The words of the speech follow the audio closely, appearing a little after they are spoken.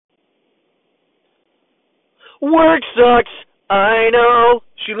Work sucks, I know.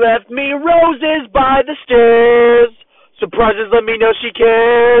 She left me roses by the stairs. Surprises let me know she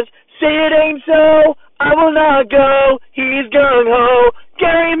cares. Say it ain't so, I will not go. He's gung ho,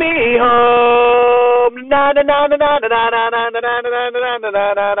 carry me home. Na na na na na na na na na na na na na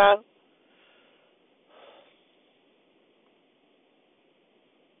na na na.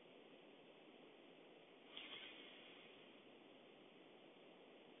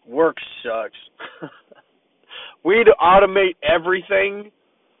 Work sucks. We'd automate everything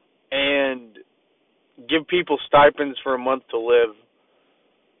and give people stipends for a month to live.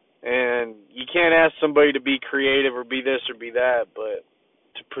 And you can't ask somebody to be creative or be this or be that, but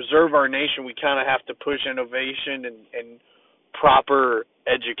to preserve our nation, we kind of have to push innovation and proper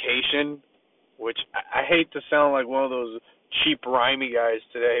education, which I hate to sound like one of those cheap rhymey guys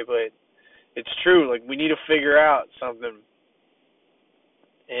today, but it's true. Like, we need to figure out something.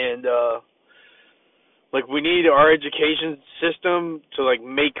 And, like, we need our education system to, like,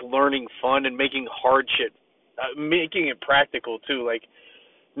 make learning fun and making hard shit, making it practical, too. Like,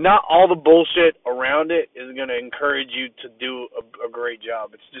 not all the bullshit around it is going to encourage you to do a great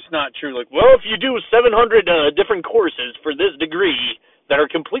job. It's just not true. Like, well, if you do 700 different courses for this degree that are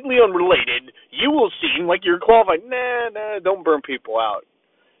completely unrelated, you will seem like you're qualified. Nah, don't burn people out.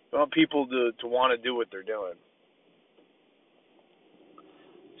 You want people to want to do what they're doing.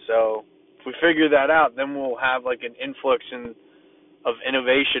 So if we figure that out, then we'll have like an influx of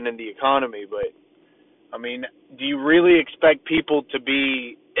innovation in the economy. But I mean, do you really expect people to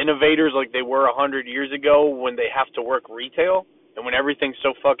be innovators like they were 100 years ago when they have to work retail and when everything's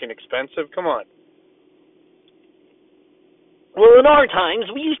so fucking expensive? Come on. Well, in our times,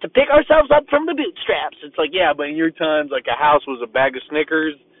 we used to pick ourselves up from the bootstraps. It's like, yeah, but in your times, like, a house was a bag of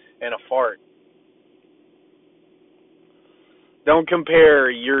Snickers and a fart. Don't compare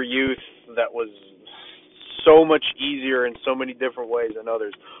your youth that was so much easier in so many different ways than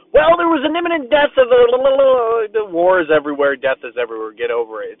others. Well, there was an imminent death of the war is everywhere, death is everywhere. Get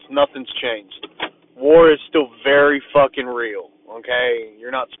over it. Nothing's changed. War is still very fucking real, okay?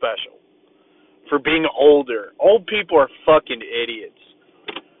 You're not special. For being older. Old people are fucking idiots.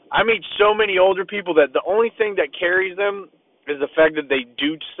 I meet so many older people that the only thing that carries them is the fact that they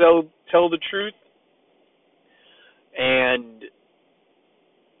do tell the truth. And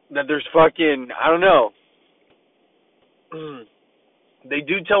that there's fucking, I don't know. They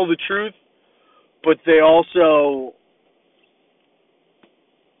do tell the truth, but they also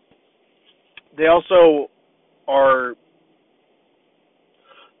are,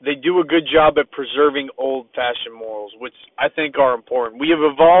 they do a good job at preserving old-fashioned morals, which I think are important. We have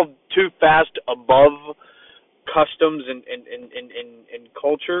evolved too fast above customs and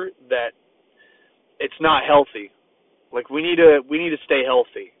culture that it's not healthy. Like, we need to stay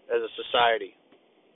healthy as a society.